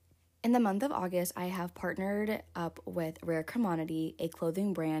In the month of August, I have partnered up with Rare Commodity, a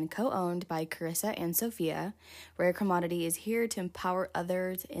clothing brand co-owned by Carissa and Sophia. Rare Commodity is here to empower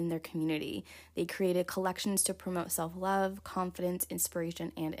others in their community. They created collections to promote self-love, confidence,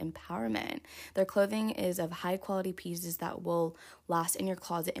 inspiration, and empowerment. Their clothing is of high-quality pieces that will last in your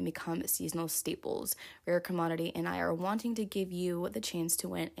closet and become seasonal staples. Rare Commodity and I are wanting to give you the chance to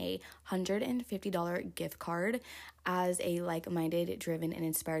win a $150 gift card as a like-minded, driven, and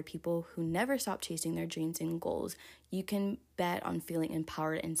inspired people who never stop chasing their dreams and goals. You can bet on feeling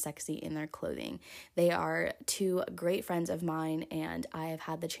empowered and sexy in their clothing. They are two great friends of mine, and I have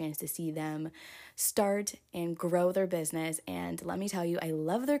had the chance to see them start and grow their business. And let me tell you, I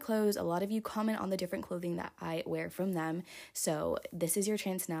love their clothes. A lot of you comment on the different clothing that I wear from them. So this is your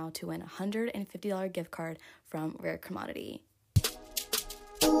chance now to win a $150 gift card from Rare Commodity.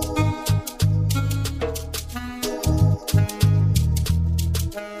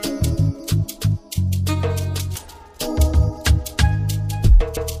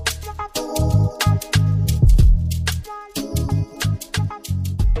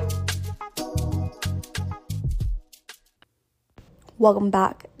 Welcome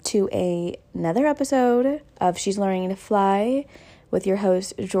back to another episode of She's Learning to Fly with your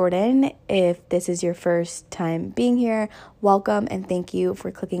host, Jordan. If this is your first time being here, welcome and thank you for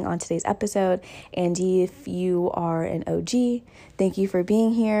clicking on today's episode. And if you are an OG, thank you for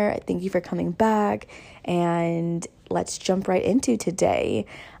being here. Thank you for coming back. And let's jump right into today.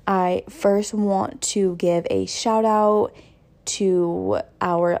 I first want to give a shout out to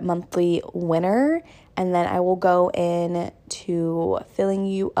our monthly winner, and then I will go in to filling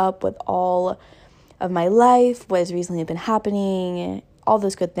you up with all of my life, what has recently been happening, all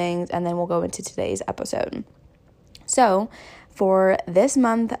those good things, and then we'll go into today's episode. So for this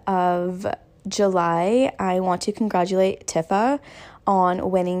month of July, I want to congratulate Tifa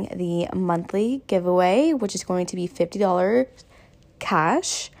on winning the monthly giveaway, which is going to be $50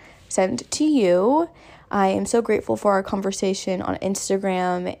 cash sent to you. I am so grateful for our conversation on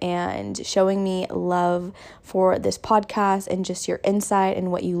Instagram and showing me love for this podcast and just your insight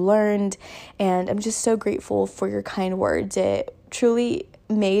and what you learned. And I'm just so grateful for your kind words. It truly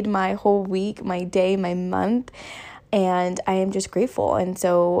made my whole week, my day, my month. And I am just grateful. And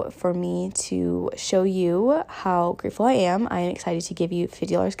so for me to show you how grateful I am excited to give you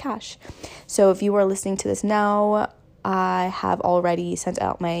 $50 cash. So if you are listening to this now, I have already sent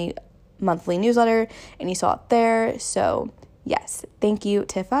out my monthly newsletter and you saw it there. So yes, thank you,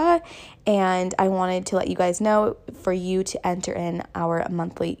 Tifa. And I wanted to let you guys know, for you to enter in our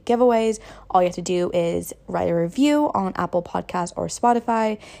monthly giveaways, all you have to do is write a review on Apple Podcasts or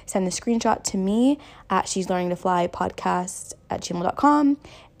Spotify, send a screenshot to me at She's Learning to Fly podcast at gmail.com,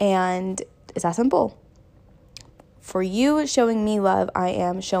 and it's that simple. For you showing me love, I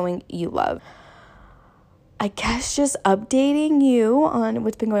am showing you love. I guess just updating you on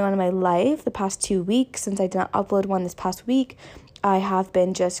what's been going on in my life the past 2 weeks. Since I did not upload one this past week, I have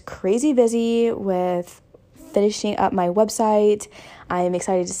been just crazy busy with finishing up my website. I am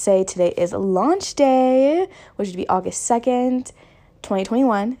excited to say today is launch day, which would be August 2nd,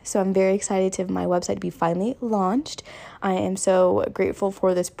 2021. So I'm very excited to my website to be finally launched. I am so grateful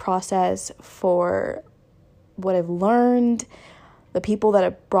for this process, for what I've learned, the people that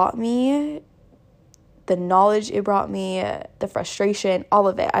have brought me, the knowledge it brought me, the frustration, all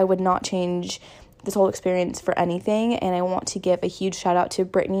of it. I would not change this whole experience for anything. And I want to give a huge shout out to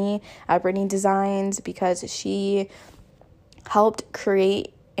Brittany at Brittany Designs, because she helped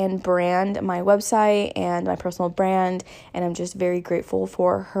create and brand my website and my personal brand. And I'm just very grateful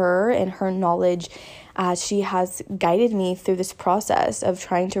for her and her knowledge, as she has guided me through this process of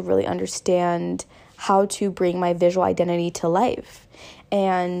trying to really understand how to bring my visual identity to life.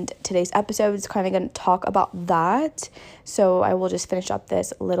 And today's episode is kind of going to talk about that. So I will just finish up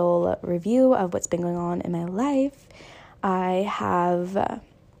this little review of what's been going on in my life. I have,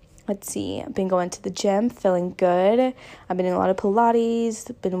 been going to the gym, feeling good. I've been doing a lot of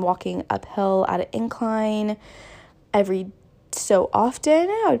Pilates, been walking uphill at an incline every so often.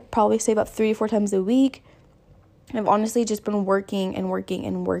 I would probably say about 3 to 4 times a week. I've honestly just been working and working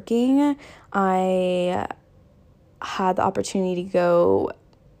and working. I had the opportunity to go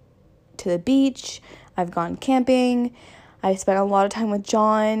to the beach. I've gone camping. I spent a lot of time with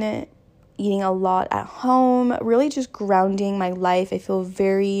John, eating a lot at home, really just grounding my life. I feel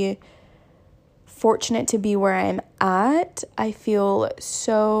very fortunate to be where I'm at. I feel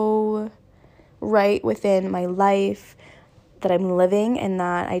so right within my life that I'm living and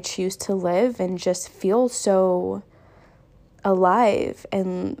that I choose to live, and just feel so alive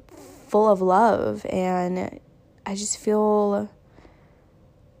and full of love. And I just feel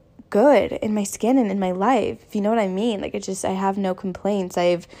good in my skin and in my life, if you know what I mean. Like, I have no complaints. I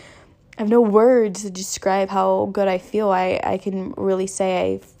have no words to describe how good I feel. I can really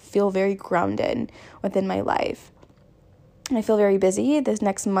say I feel very grounded within my life. I feel very busy. This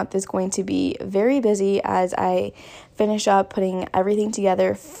next month is going to be very busy as I finish up putting everything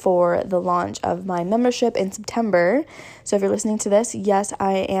together for the launch of my membership in September. So if you're listening to this, yes,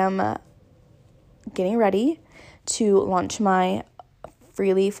 I am getting ready to launch my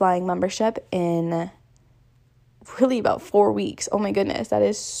Freely Flying membership in really about 4 weeks. Oh my goodness, that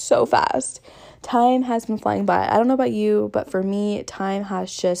is so fast. Time has been flying by. I don't know about you, but for me, time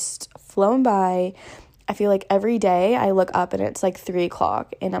has just flown by. I feel like every day I look up and it's like 3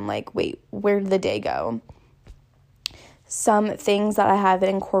 o'clock and I'm like, wait, where did the day go? Some things that I have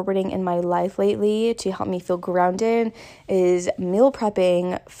been incorporating in my life lately to help me feel grounded is meal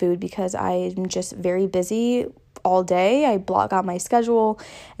prepping food, because I'm just very busy all day. I block out my schedule,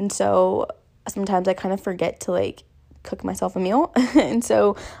 and so sometimes I kind of forget to like cook myself a meal. And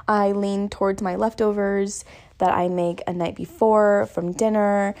so I lean towards my leftovers that I make a night before from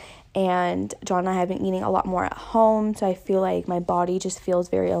dinner. And John and I have been eating a lot more at home, so I feel like my body just feels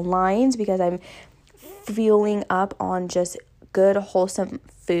very aligned because I'm fueling up on just good, wholesome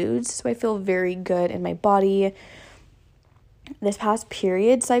foods. So I feel very good in my body. This past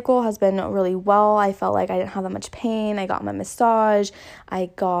period cycle has been really well. I felt like I didn't have that much pain. I got my massage. I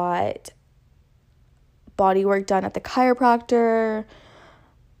got body work done at the chiropractor.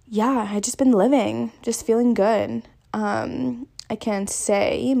 Yeah, I just been living, just feeling good. I can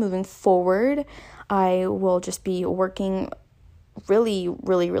say moving forward, I will just be working really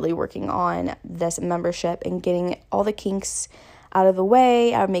working on this membership and getting all the kinks out of the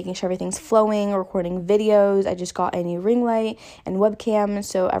way. I'm making sure everything's flowing, recording videos. I just got a new ring light and webcam,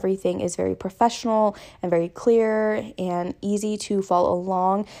 so everything is very professional and very clear and easy to follow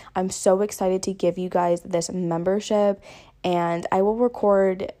along. I'm so excited to give you guys this membership, and I will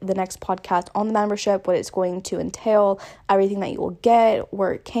record the next podcast on the membership, what it's going to entail, everything that you will get,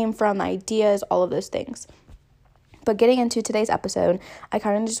 where it came from, the ideas, all of those things. But getting into today's episode, I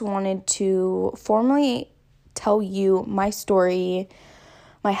kind of just wanted to formally tell you my story,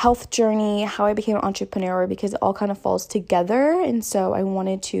 my health journey, how I became an entrepreneur, because it all kind of falls together. And so I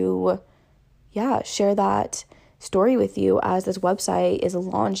wanted to, share that story with you as this website is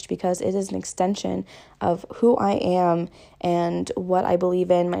launched, because it is an extension of who I am and what I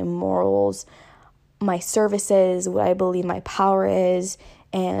believe in, my morals, my services, what I believe my power is,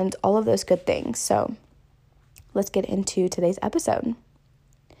 and all of those good things. So let's get into today's episode.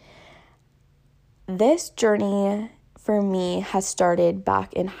 This journey for me has started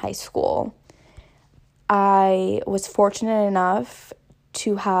back in high school. I was fortunate enough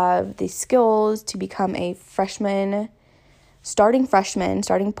to have the skills to become a starting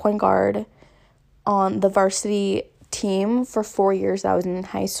point guard on the varsity team for 4 years that I was in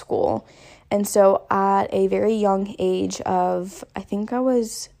high school. And so at a very young age of, I think I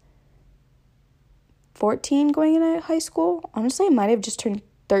was 14 going into high school. Honestly, I might have just turned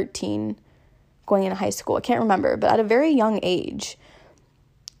 13 going into high school. I can't remember, but at a very young age,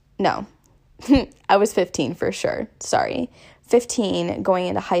 no, I was 15 for sure. 15 going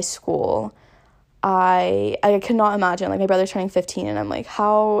into high school. I could not imagine, like, my brother's turning 15 and I'm like,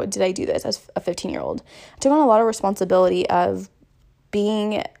 how did I do this as a 15-year-old? I took on a lot of responsibility of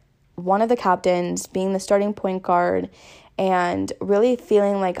being one of the captains, being the starting point guard, and really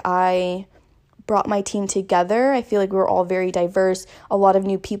feeling like I brought my team together. I feel like we were all very diverse. A lot of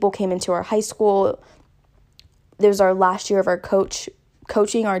new people came into our high school. This was our last year of our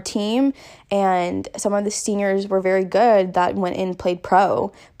coaching our team, and some of the seniors were very good that went and played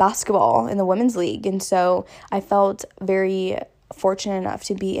pro basketball in the women's league. And so I felt very fortunate enough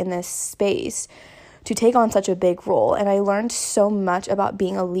to be in this space to take on such a big role. And I learned so much about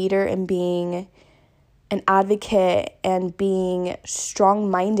being a leader and being an advocate and being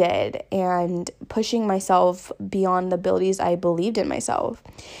strong-minded and pushing myself beyond the abilities I believed in myself.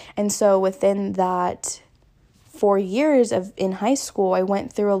 And so within that 4 years in high school, I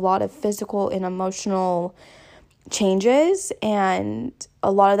went through a lot of physical and emotional changes, and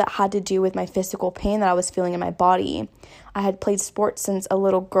a lot of that had to do with my physical pain that I was feeling in my body. I had played sports since a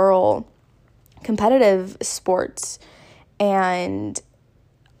little girl, competitive sports, and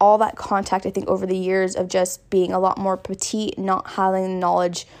all that contact, I think, over the years of just being a lot more petite, not having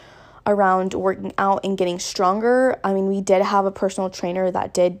knowledge around working out and getting stronger. I mean, we did have a personal trainer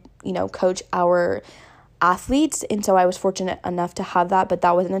that did, coach our athletes, and so I was fortunate enough to have that, but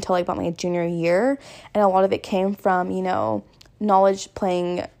that wasn't until like about my junior year, and a lot of it came from, knowledge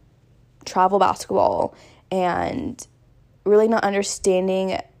playing travel basketball and really not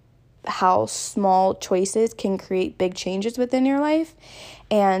understanding how small choices can create big changes within your life.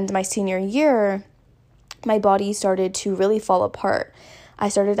 And my senior year, my body started to really fall apart. I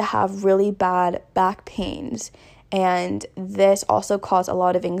started to have really bad back pains. And this also caused a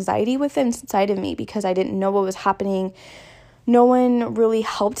lot of anxiety inside of me because I didn't know what was happening. No one really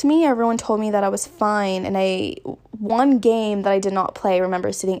helped me. Everyone told me that I was fine. And one game that I did not play, I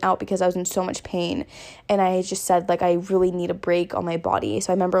remember sitting out because I was in so much pain. And I just said, like, I really need a break on my body.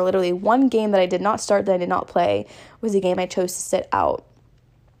 So I remember literally one game that I did not start, that I did not play, was a game I chose to sit out.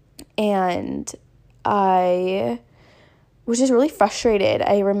 And I was just really frustrated.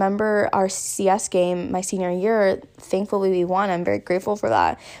 I remember our CS game my senior year, thankfully we won. I'm very grateful for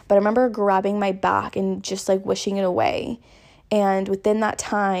that. But I remember grabbing my back and just like wishing it away. And within that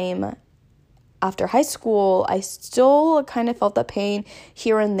time, after high school, I still kind of felt the pain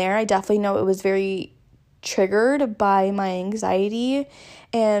here and there. I definitely know it was very triggered by my anxiety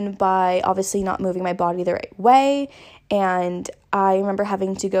and by obviously not moving my body the right way. And I remember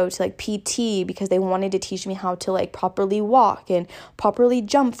having to go to like PT because they wanted to teach me how to like properly walk and properly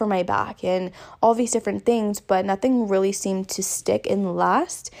jump for my back and all these different things, but nothing really seemed to stick and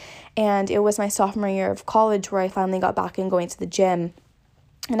last. And it was my sophomore year of college where I finally got back and going to the gym.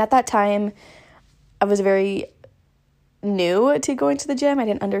 And at that time, I was very new to going to the gym. I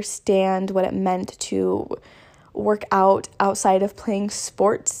didn't understand what it meant to work out outside of playing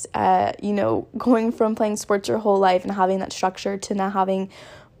sports, going from playing sports your whole life and having that structure to now having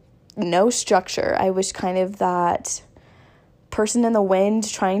no structure. I was kind of that person in the wind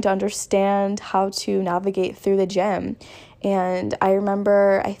trying to understand how to navigate through the gym. And I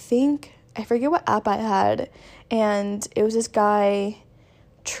remember, I forget what app I had, and it was this guy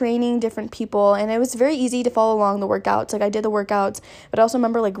training different people, and it was very easy to follow along the workouts. Like I did the workouts, but I also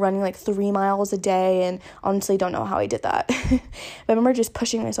remember like running like 3 miles a day, and honestly don't know how I did that. But I remember just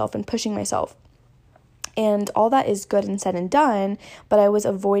pushing myself. And all that is good and said and done, but I was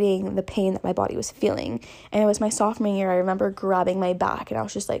avoiding the pain that my body was feeling. And it was my sophomore year, I remember grabbing my back, and I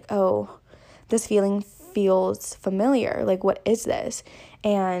was just like, oh, this feeling feels familiar. Like, what is this?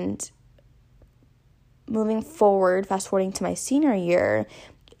 And moving forward, fast forwarding to my senior year,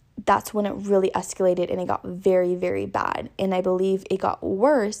 that's when it really escalated and it got very, very bad. And I believe it got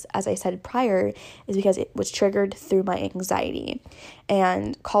worse, as I said prior, is because it was triggered through my anxiety.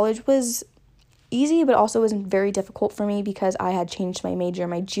 And college was easy, but also was very difficult for me because I had changed my major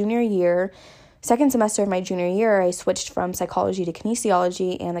my junior year. Second semester of my junior year, I switched from psychology to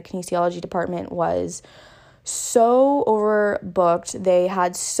kinesiology, and the kinesiology department was so overbooked. They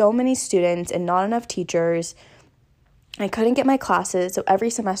had so many students and not enough teachers. I couldn't get my classes, so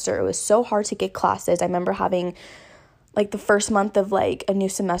every semester it was so hard to get classes. I remember having like the first month of like a new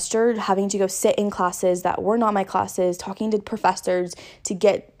semester having to go sit in classes that were not my classes, talking to professors to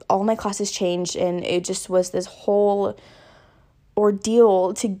get all my classes changed, and it just was this whole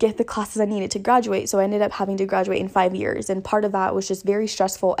ordeal to get the classes I needed to graduate. So I ended up having to graduate in 5 years, and part of that was just very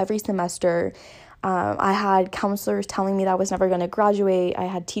stressful every semester. I had counselors telling me that I was never going to graduate. I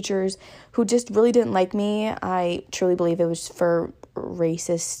had teachers who just really didn't like me. I truly believe it was for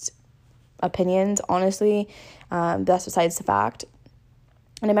racist opinions, honestly. That's besides the fact.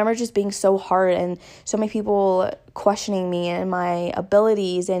 And I remember just being so hard and so many people questioning me and my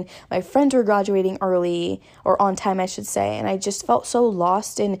abilities, and my friends were graduating early, or on time, I should say. And I just felt so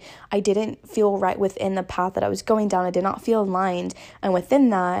lost, and I didn't feel right within the path that I was going down. I did not feel aligned. And within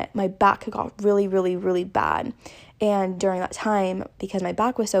that, my back got really, really, really bad. And during that time, because my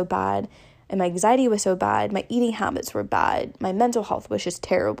back was so bad and my anxiety was so bad, my eating habits were bad, my mental health was just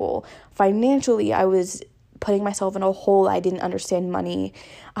terrible. Financially, I was putting myself in a hole. I didn't understand money.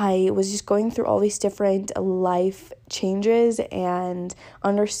 I was just going through all these different life changes and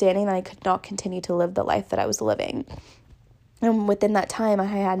understanding that I could not continue to live the life that I was living. And within that time, I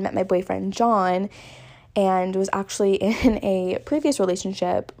had met my boyfriend, John, and was actually in a previous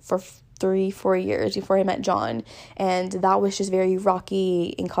relationship for 3-4 years before I met John. And that was just very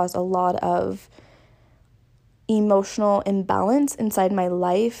rocky and caused a lot of emotional imbalance inside my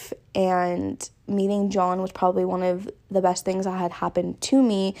life, and meeting John was probably one of the best things that had happened to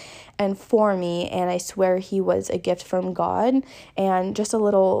me and for me, and I swear he was a gift from God. And just a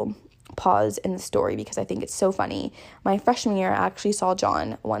little pause in the story because I think it's so funny. My freshman year, I actually saw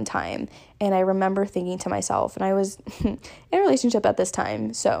John one time, and I remember thinking to myself, and I was in a relationship at this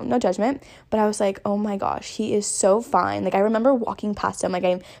time, so no judgment, but I was like, oh my gosh, he is so fine. Like, I remember walking past him, like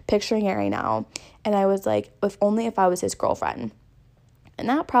I'm picturing it right now, and I was like, if I was his girlfriend. And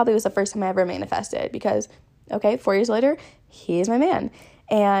that probably was the first time I ever manifested, because, okay, 4 years later, he is my man.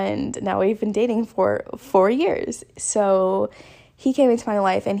 And now we've been dating for 4 years. So he came into my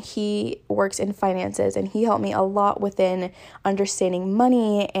life, and he works in finances, and he helped me a lot within understanding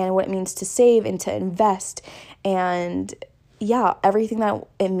money and what it means to save and to invest, and everything that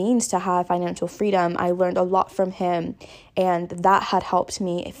it means to have financial freedom. I learned a lot from him, and that had helped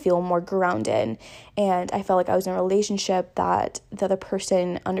me feel more grounded. And I felt like I was in a relationship that the other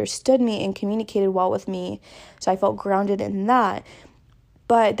person understood me and communicated well with me. So I felt grounded in that.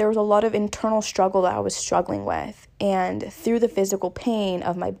 But there was a lot of internal struggle that I was struggling with. And through the physical pain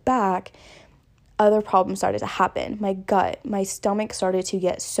of my back, other problems started to happen. My gut, my stomach started to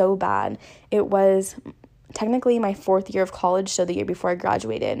get so bad. It was technically my 4th year of college, so the year before I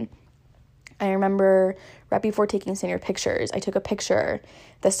graduated. I remember right before taking senior pictures, I took a picture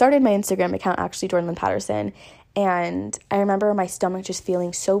that started my Instagram account, actually, Jordan Lynn Patterson, and I remember my stomach just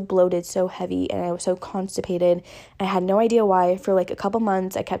feeling so bloated, so heavy, and I was so constipated. I had no idea why. For like a couple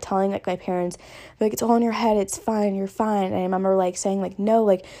months, I kept telling like my parents, like, it's all in your head, it's fine, you're fine. And I remember like saying like, no,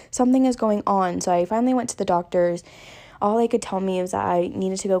 like something is going on. So I finally went to the doctors. All they could tell me was that I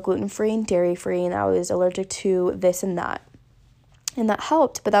needed to go gluten-free and dairy-free, and I was allergic to this and that. And that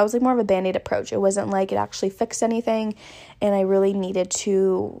helped, but that was like more of a Band-Aid approach. It wasn't like it actually fixed anything, and I really needed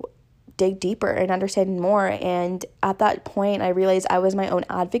to dig deeper and understand more. And at that point, I realized I was my own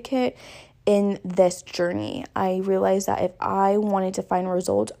advocate in this journey. I realized that if I wanted to find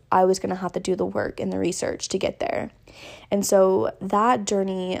results, I was going to have to do the work and the research to get there. And so that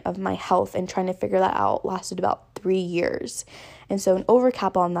journey of my health and trying to figure that out lasted about 3 years. And so an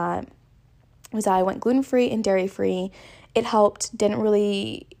overcap on that was that I went gluten-free and dairy-free. It helped, didn't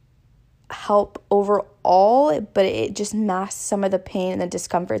really help overall, but it just masked some of the pain and the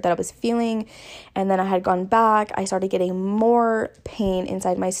discomfort that I was feeling. And then I had gone back. I started getting more pain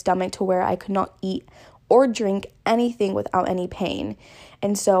inside my stomach to where I could not eat or drink anything without any pain.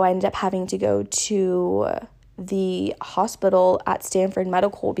 And so I ended up having to go to the hospital at Stanford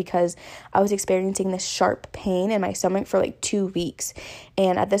Medical because I was experiencing this sharp pain in my stomach for like 2 weeks.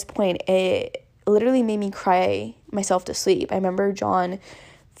 And at this point, it literally made me cry myself to sleep. I remember John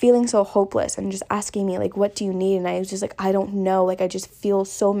feeling so hopeless and just asking me like, what do you need? And I was just like, I don't know. Like, I just feel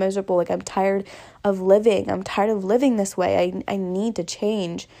so miserable. Like, I'm tired of living. I'm tired of living this way. I need to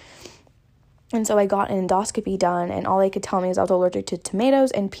change. And so I got an endoscopy done, and all they could tell me is I was allergic to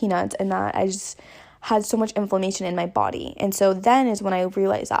tomatoes and peanuts, and that I just had so much inflammation in my body. And so then is when I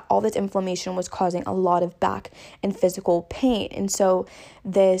realized that all this inflammation was causing a lot of back and physical pain. And so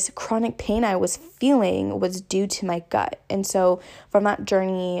this chronic pain I was feeling was due to my gut. And so from that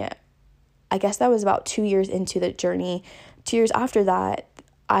journey, I guess that was about 2 years into the journey. 2 years after that,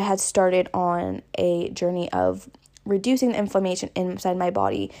 I had started on a journey of reducing the inflammation inside my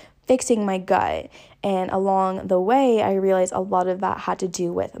body, fixing my gut. And along the way, I realized a lot of that had to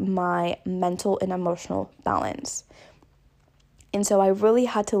do with my mental and emotional balance. And so I really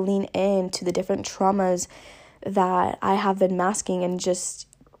had to lean into the different traumas that I have been masking and just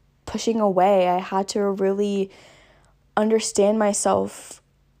pushing away. I had to really understand myself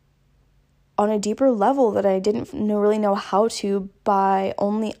on a deeper level that I didn't really know how to by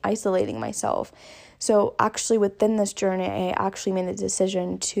only isolating myself. So actually within this journey, I actually made the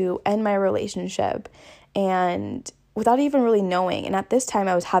decision to end my relationship, and without even really knowing. And at this time,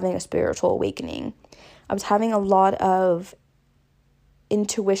 I was having a spiritual awakening. I was having a lot of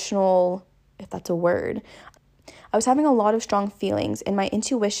intuitional, if that's a word. I was having a lot of strong feelings, and my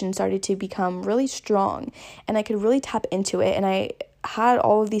intuition started to become really strong, and I could really tap into it. And I had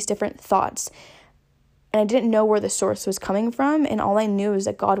all of these different thoughts, and I didn't know where the source was coming from, and all I knew was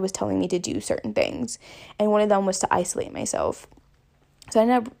that God was telling me to do certain things, and one of them was to isolate myself. So I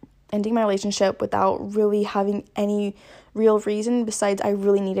ended up ending my relationship without really having any real reason besides I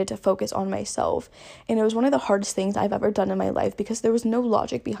really needed to focus on myself. And it was one of the hardest things I've ever done in my life because there was no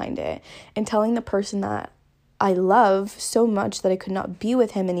logic behind it. And telling the person that I love so much that I could not be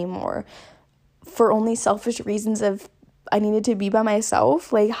with him anymore for only selfish reasons of I needed to be by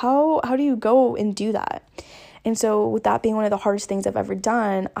myself. Like, how do you go and do that? And so with that being one of the hardest things I've ever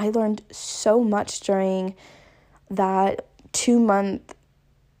done, I learned so much during that 2-month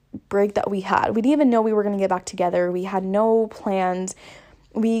break that we had. We didn't even know we were going to get back together. We had no plans.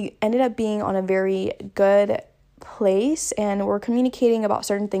 We ended up being on a very good place, and we're communicating about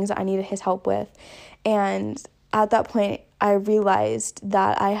certain things that I needed his help with. And at that point, I realized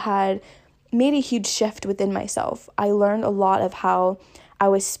that I had made a huge shift within myself. I learned a lot of how I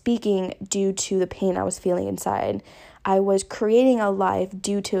was speaking due to the pain I was feeling inside. I was creating a life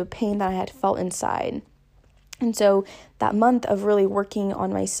due to pain that I had felt inside. And so that month of really working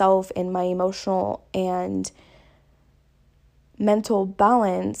on myself and my emotional and mental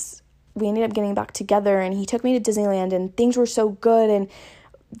balance we ended up getting back together, and he took me to Disneyland, and things were so good. And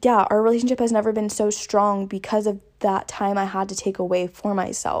yeah, our relationship has never been so strong because of that time I had to take away for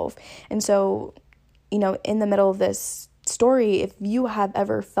myself. And so, in the middle of this story, if you have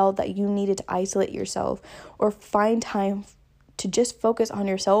ever felt that you needed to isolate yourself or find time to just focus on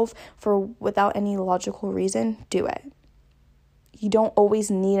yourself without any logical reason, do it. You don't always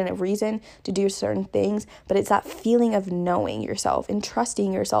need a reason to do certain things, but it's that feeling of knowing yourself and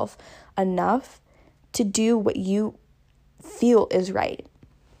trusting yourself enough to do what you feel is right.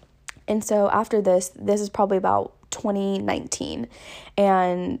 And so after this is probably about 2019,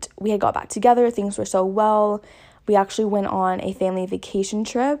 and we had got back together. Things were so well. We actually went on a family vacation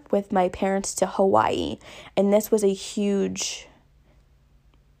trip with my parents to Hawaii, and this was a huge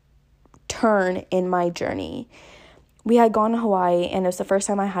turn in my journey. We had gone to Hawaii, and it was the first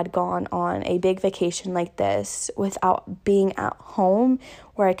time I had gone on a big vacation like this without being at home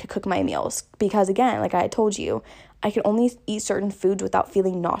where I could cook my meals. Because again, like I had told you, I could only eat certain foods without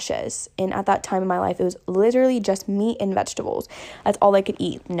feeling nauseous. And at that time in my life, it was literally just meat and vegetables. That's all I could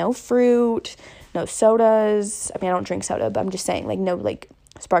eat. No fruit, no sodas. I mean, I don't drink soda, but I'm just saying, like, no, like,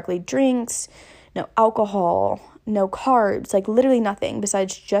 sparkly drinks, no alcohol, no carbs, like, literally nothing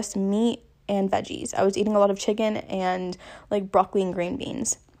besides just meat and veggies. I was eating a lot of chicken and, like, broccoli and green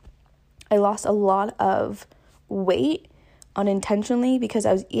beans. I lost a lot of weight unintentionally because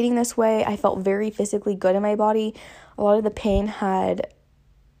I was eating this way. I felt very physically good in my body. A lot of the pain had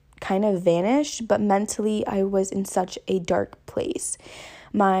kind of vanished, but mentally I was in such a dark place.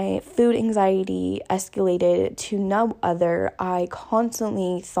 My food anxiety escalated to no other. I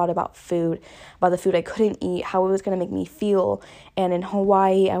constantly thought about the food I couldn't eat, how it was going to make me feel. And in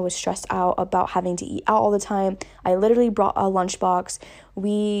Hawaii, I was stressed out about having to eat out all the time. I literally brought a lunchbox.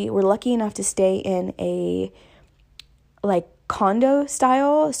 We were lucky enough to stay in a condo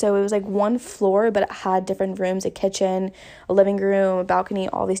style, so it was like one floor, but it had different rooms, a kitchen, a living room, a balcony,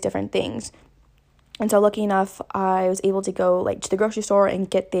 all these different things. And so lucky enough, I was able to go to the grocery store and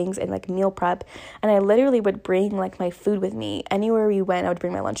get things and meal prep. And I literally would bring my food with me. Anywhere we went, I would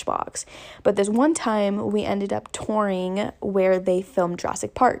bring my lunchbox. But this one time we ended up touring where they filmed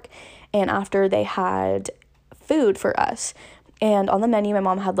Jurassic Park. And after they had food for us, and on the menu, my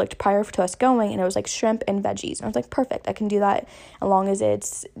mom had looked prior to us going, and it was shrimp and veggies. And I was like, perfect, I can do that as long as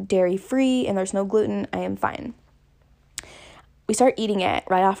it's dairy-free and there's no gluten, I am fine. We start eating it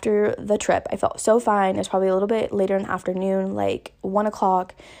right after the trip. I felt so fine. It was probably a little bit later in the afternoon, 1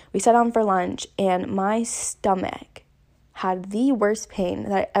 o'clock. We sat down for lunch, and my stomach had the worst pain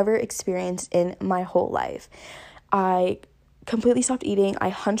that I ever experienced in my whole life. I completely stopped eating. I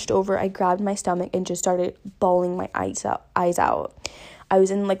hunched over, I grabbed my stomach and just started bawling my eyes out. I was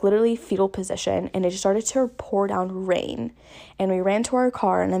in literally fetal position, and it just started to pour down rain. And we ran to our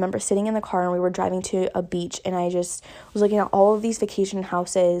car, and I remember sitting in the car, and we were driving to a beach, and I just was looking at all of these vacation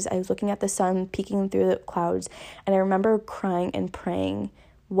houses. I was looking at the sun peeking through the clouds, and I remember crying and praying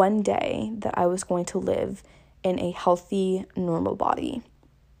one day that I was going to live in a healthy, normal body.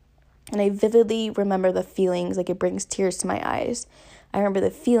 And I vividly remember the feelings, it brings tears to my eyes. I remember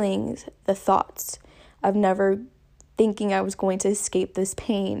the feelings, the thoughts of never thinking I was going to escape this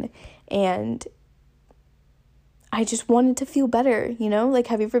pain. And I just wanted to feel better,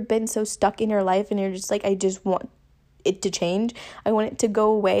 have you ever been so stuck in your life and you're just I just want it to change? I want it to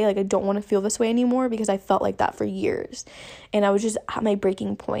go away. I don't want to feel this way anymore, because I felt like that for years. And I was just at my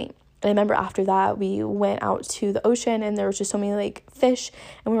breaking point. And I remember after that, we went out to the ocean, and there was just so many fish,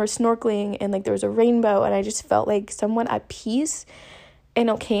 and we were snorkeling, and there was a rainbow, and I just felt somewhat at peace and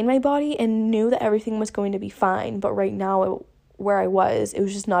okay in my body, and knew that everything was going to be fine. But right now, where I was, it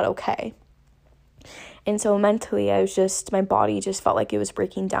was just not okay. And so mentally, my body just felt like it was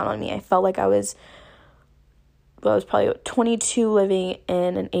breaking down on me. I felt like I was probably 22 living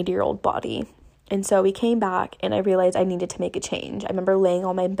in an 80-year-old body. And so we came back, and I realized I needed to make a change. I remember laying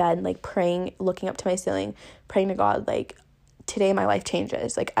on my bed, praying, looking up to my ceiling, praying to God, today my life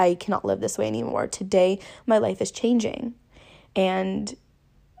changes. I cannot live this way anymore. Today my life is changing. And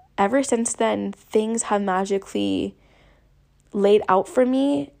ever since then, things have magically laid out for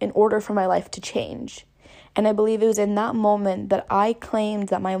me in order for my life to change. And I believe it was in that moment that I claimed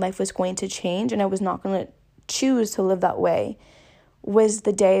that my life was going to change, and I was not going to choose to live that way, was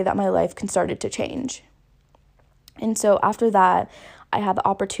the day that my life started to change. And so after that, I had the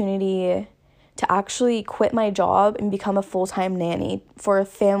opportunity to actually quit my job and become a full-time nanny for a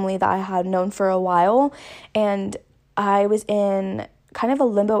family that I had known for a while. And I was in kind of a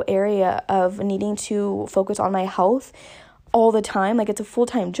limbo area of needing to focus on my health all the time. It's a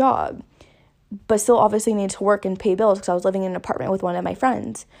full-time job, but still obviously needed to work and pay bills because I was living in an apartment with one of my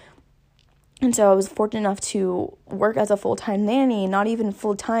friends. And so I was fortunate enough to work as a full-time nanny, not even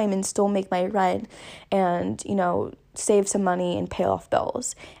full-time, and still make my rent and, save some money and pay off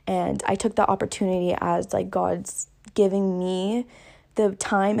bills. And I took that opportunity as like God's giving me the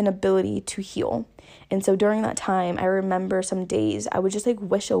time and ability to heal. And so during that time, I remember some days I would just like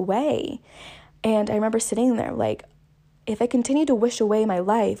wish away. And I remember sitting there like, if I continue to wish away my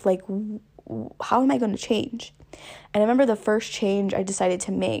life, like how am I going to change? And I remember the first change I decided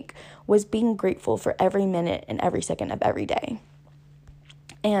to make was being grateful for every minute and every second of every day.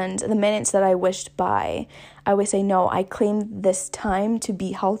 And the minutes that I wished by, I would say, no, I claimed this time to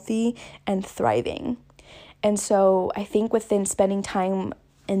be healthy and thriving. And so I think within spending time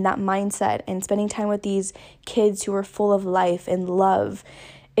in that mindset and spending time with these kids who are full of life and love,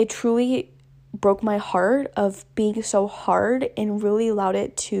 it truly broke my heart of being so hard and really allowed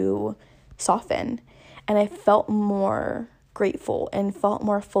it to soften. And I felt more grateful and felt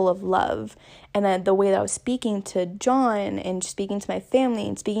more full of love. And then the way that I was speaking to John and speaking to my family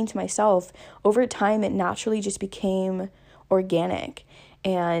and speaking to myself, over time it naturally just became organic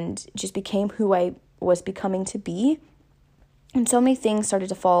and just became who I was becoming to be. And so many things started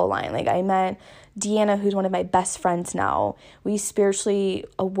to fall in line. Like I met Deanna, who's one of my best friends now. We spiritually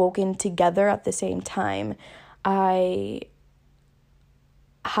awoken together at the same time. I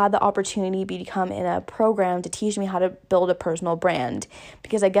had the opportunity to become in a program to teach me how to build a personal brand,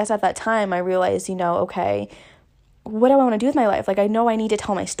 because I guess at that time I realized, okay, what do I want to do with my life? Like I know I need to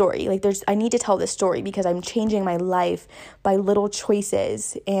tell my story. Like I need to tell this story because I'm changing my life by little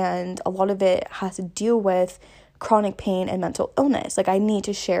choices, and a lot of it has to deal with chronic pain and mental illness. Like I need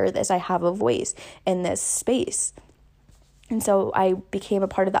to share this. I have a voice in this space. And so I became a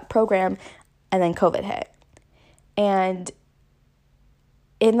part of that program, and then COVID hit. And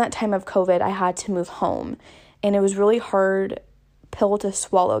in that time of COVID, I had to move home, and it was really hard pill to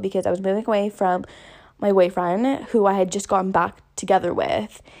swallow because I was moving away from my boyfriend who I had just gotten back together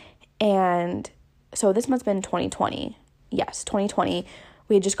with. And so this must have been 2020. Yes, 2020.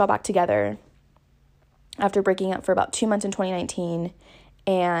 We had just got back together after breaking up for about 2 months in 2019,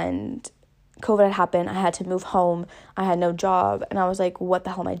 and COVID had happened. I had to move home. I had no job, and I was like, what the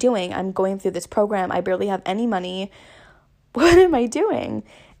hell am I doing? I'm going through this program. I barely have any money. What am I doing?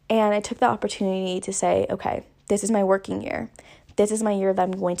 And I took the opportunity to say, okay, this is my working year. This is my year that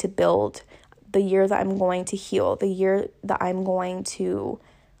I'm going to build, the year that I'm going to heal, the year that I'm going to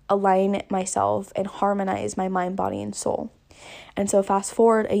align myself and harmonize my mind, body, and soul. And so fast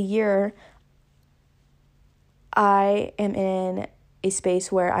forward a year, I am in a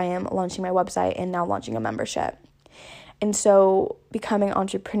space where I am launching my website and now launching a membership. And so becoming an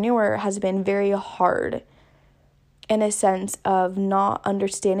entrepreneur has been very hard, in a sense of not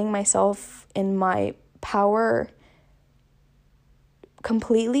understanding myself and my power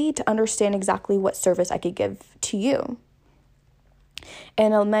completely to understand exactly what service I could give to you.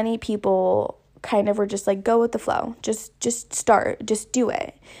 And many people kind of were just like, go with the flow. Just start. Just do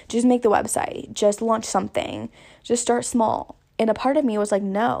it. Just make the website. Just launch something. Just start small. And a part of me was like,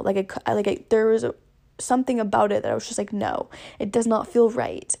 no. There was something about it that I was just like, no, it does not feel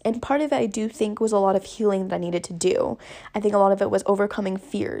right. And part of it I do think was a lot of healing that I needed to do. I think a lot of it was overcoming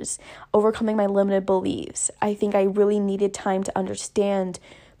fears, overcoming my limited beliefs. I think I really needed time to understand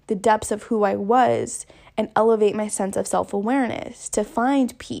the depths of who I was and elevate my sense of self-awareness, to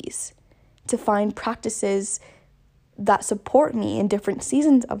find peace, to find practices that support me in different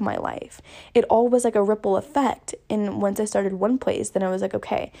seasons of my life. It all was like a ripple effect. And once I started one place, then I was like,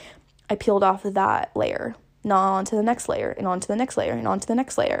 okay, I peeled off that layer, now onto the next layer, and onto the next layer, and onto the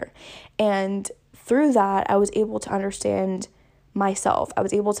next layer. And through that, I was able to understand myself. I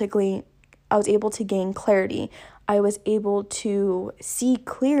was able to gain clarity. I was able to see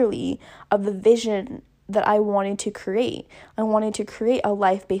clearly of the vision that I wanted to create. I wanted to create a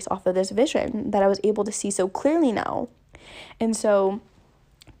life based off of this vision that I was able to see so clearly now. And so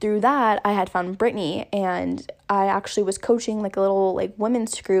through that, I had found Brittany, and I actually was coaching like a little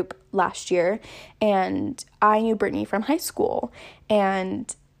women's group last year, and I knew Brittany from high school,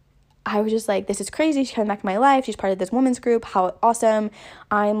 and I was just like, this is crazy. She's coming back in my life. She's part of this women's group. How awesome.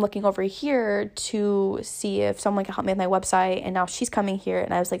 I'm looking over here to see if someone can help me with my website, and now she's coming here,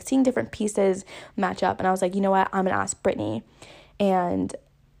 and I was like seeing different pieces match up, and I was like, you know what, I'm gonna ask Brittany. And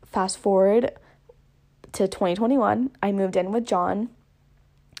fast forward to 2021, I moved in with John.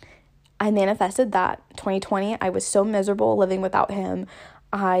 I manifested that. 2020, I was so miserable living without him.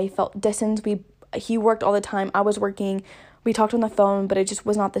 I felt distance. He worked all the time. I was working. We talked on the phone, but it just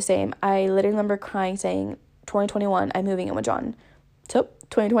was not the same. I literally remember crying, saying, 2021, I'm moving in with John. So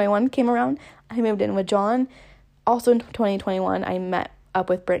 2021 came around. I moved in with John. Also in 2021, I met up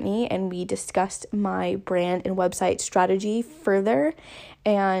with Brittany and we discussed my brand and website strategy further.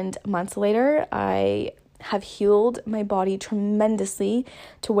 And months later, I have healed my body tremendously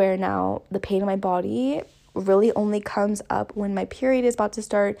to where now the pain in my body really only comes up when my period is about to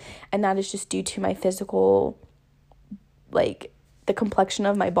start. And that is just due to my physical, like the complexion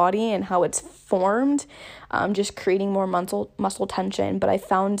of my body and how it's formed, just creating more muscle tension. But I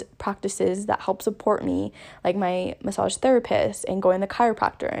found practices that help support me, like my massage therapist and going to the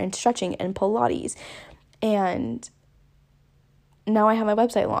chiropractor and stretching and Pilates. And now I have my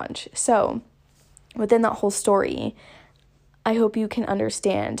website launch. So within that whole story, I hope you can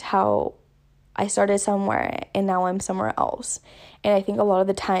understand how I started somewhere and now I'm somewhere else. And I think a lot of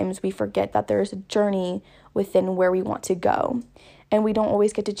the times we forget that there's a journey within where we want to go. And we don't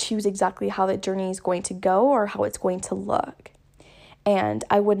always get to choose exactly how the journey is going to go or how it's going to look. And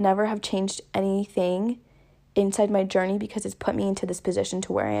I would never have changed anything inside my journey because it's put me into this position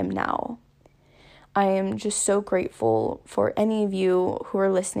to where I am now. I am just so grateful for any of you who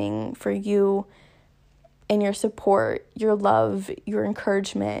are listening, for you and your support, your love, your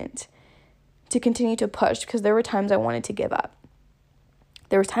encouragement to continue to push, because there were times I wanted to give up.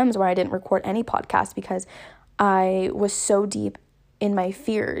 There were times where I didn't record any podcast because I was so deep in my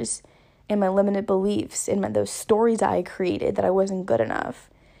fears, in my limited beliefs, in those stories that I created that I wasn't good enough.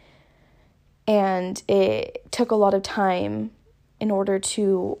 And it took a lot of time in order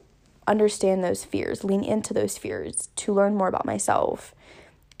to understand those fears, lean into those fears, to learn more about myself,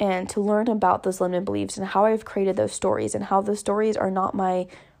 and to learn about those limited beliefs and how I've created those stories and how those stories are not my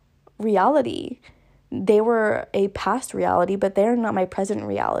reality. They were a past reality, but they're not my present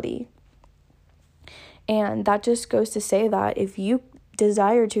reality. And that just goes to say that if you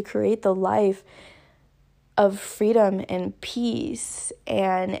desire to create the life of freedom and peace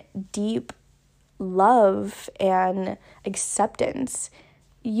and deep love and acceptance,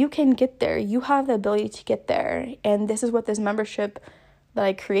 you can get there. You have the ability to get there. And this is what this membership that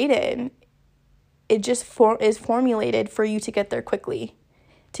I created, it just is formulated for you to get there quickly,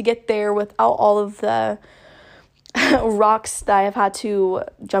 to get there without all of the rocks that I've had to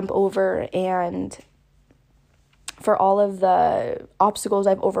jump over and for all of the obstacles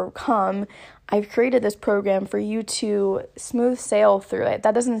I've overcome. I've created this program for you to smooth sail through it.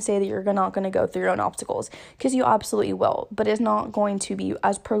 That doesn't say that you're not going to go through your own obstacles, because you absolutely will, but it's not going to be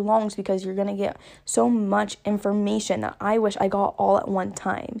as prolonged because you're going to get so much information that I wish I got all at one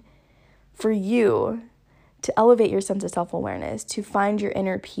time for you to elevate your sense of self-awareness, to find your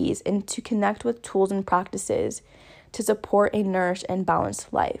inner peace, and to connect with tools and practices to support a nourished and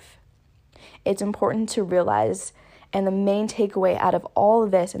balanced life. It's important to realize, and the main takeaway out of all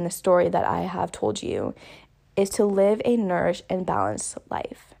of this and the story that I have told you is to live a nourished and balanced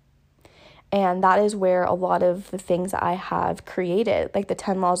life. And that is where a lot of the things that I have created, like the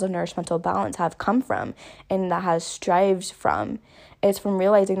 10 laws of nourishmental balance, have come from, and that has strived from. It's from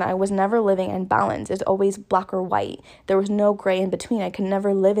realizing that I was never living in balance. It's always black or white. There was no gray in between. I could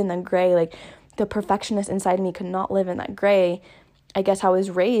never live in the gray. Like, the perfectionist inside me could not live in that gray. I guess how I was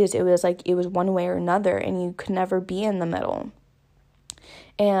raised, it was like it was one way or another, and you could never be in the middle.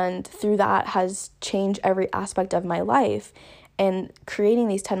 And through that has changed every aspect of my life. And creating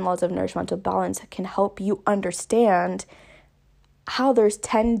these 10 laws of nourishmental balance can help you understand how there's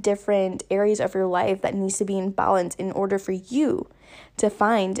 10 different areas of your life that needs to be in balance in order for you to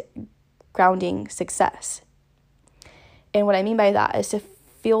find grounding success. And what I mean by that is to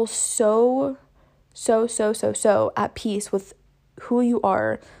feel so at peace with who you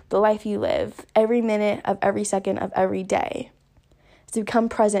are, the life you live, every minute of every second of every day. To become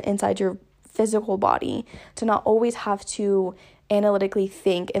present inside your physical body, to not always have to analytically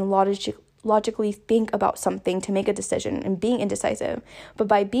think and logically think about something to make a decision and being indecisive, but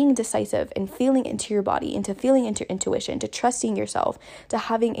by being decisive and feeling into your body, into feeling into your intuition, to trusting yourself, to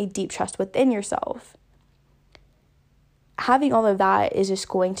having a deep trust within yourself. Having all of that is just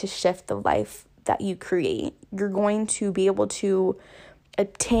going to shift the life that you create. You're going to be able to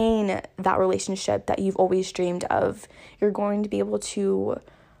obtain that relationship that you've always dreamed of. You're going to be able to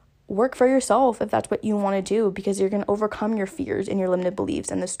work for yourself if that's what you want to do, because you're going to overcome your fears and your limited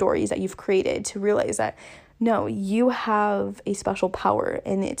beliefs and the stories that you've created to realize that, no, you have a special power,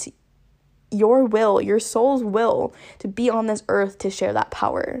 and it's your will, your soul's will, to be on this earth to share that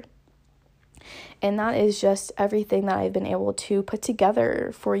power. And that is just everything that I've been able to put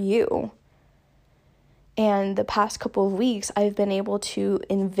together for you. And the past couple of weeks, I've been able to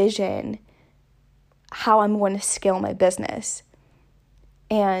envision how I'm going to scale my business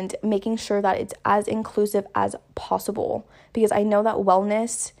and making sure that it's as inclusive as possible, because I know that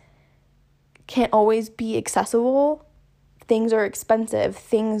wellness can't always be accessible things are expensive,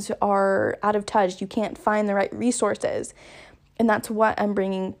 things are out of touch, you can't find the right resources. And that's what I'm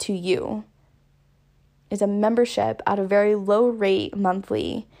bringing to you, is a membership at a very low rate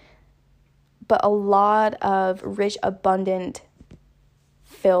monthly, but a lot of rich, abundant,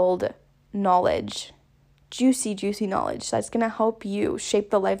 filled knowledge, juicy knowledge that's going to help you shape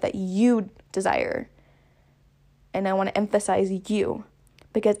the life that you desire. And I want to emphasize you,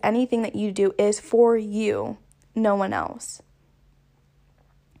 because anything that you do is for you, no one else.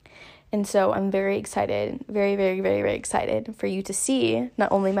 And so I'm very excited, very, very, very, very excited for you to see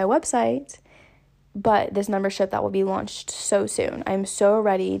not only my website, but this membership that will be launched so soon. I'm so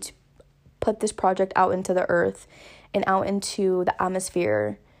ready to put this project out into the earth and out into the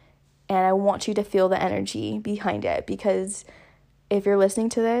atmosphere. And I want you to feel the energy behind it, because if you're listening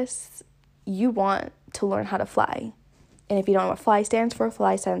to this, you want to learn how to fly. And if you don't know what fly stands for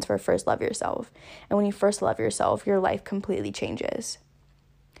first love yourself. And when you first love yourself, your life completely changes.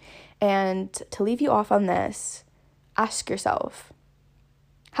 And to leave you off on this, ask yourself,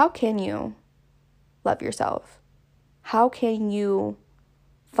 how can you love yourself? How can you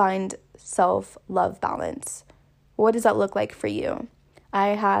find self-love balance? What does that look like for you? I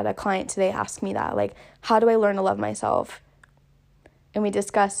had a client today ask me that, like, how do I learn to love myself? And we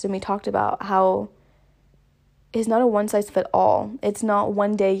discussed and we talked about how it's not a one-size-fits-all. It's not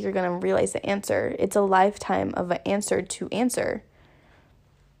one day you're going to realize the answer. It's a lifetime of an answer to answer.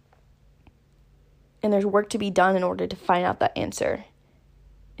 And there's work to be done in order to find out that answer.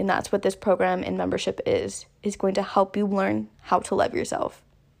 And that's what this program and membership is going to help you learn how to love yourself.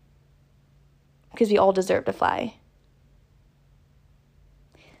 Because we all deserve to fly.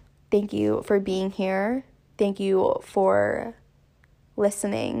 Thank you for being here. Thank you for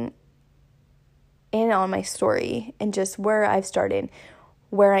listening in on my story and just where I've started,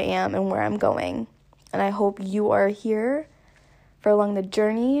 where I am, and where I'm going. And I hope you are here for along the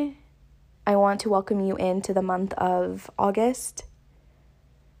journey. I want to welcome you into the month of August.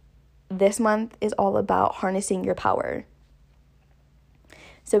 This month is all about harnessing your power.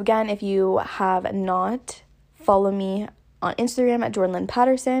 So again, if you have not, follow me on Instagram at Jordan Lynn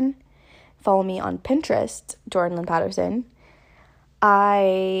Patterson. Follow me on Pinterest, Jordan Lynn Patterson.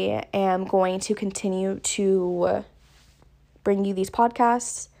 I am going to continue to bring you these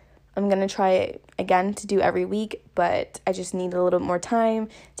podcasts. I'm going to try again to do every week, but I just need a little bit more time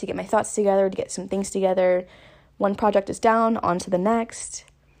to get my thoughts together, to get some things together. One project is down, on to the next.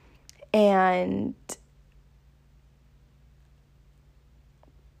 And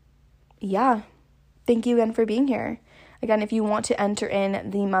yeah, thank you again for being here. Again, if you want to enter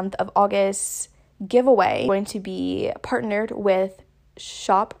in the month of August giveaway, I'm going to be partnered with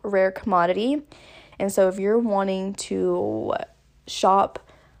Shop Rare Commodity. And so if you're wanting to shop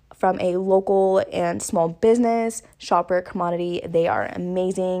from a local and small business, Shop Rare Commodity, they are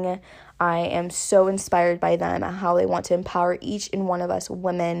amazing. I am so inspired by them, how they want to empower each and one of us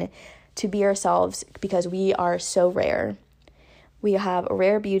women to be ourselves, because we are so rare. We have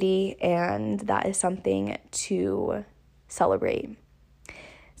rare beauty, and that is something to celebrate.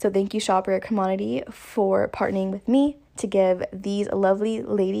 So thank you, Shop Rare Commodity, for partnering with me to give these lovely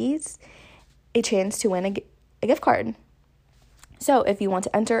ladies a chance to win a gift card. So if you want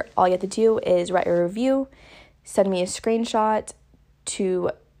to enter, all you have to do is write a review, send me a screenshot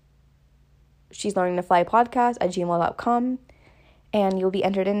to She's Learning to Fly podcast at gmail.com, and you'll be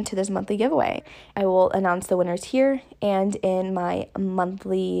entered into this monthly giveaway. I will announce the winners here and in my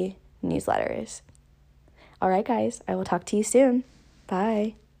monthly newsletters. All right, guys, I will talk to you soon.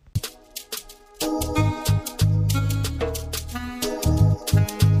 Bye.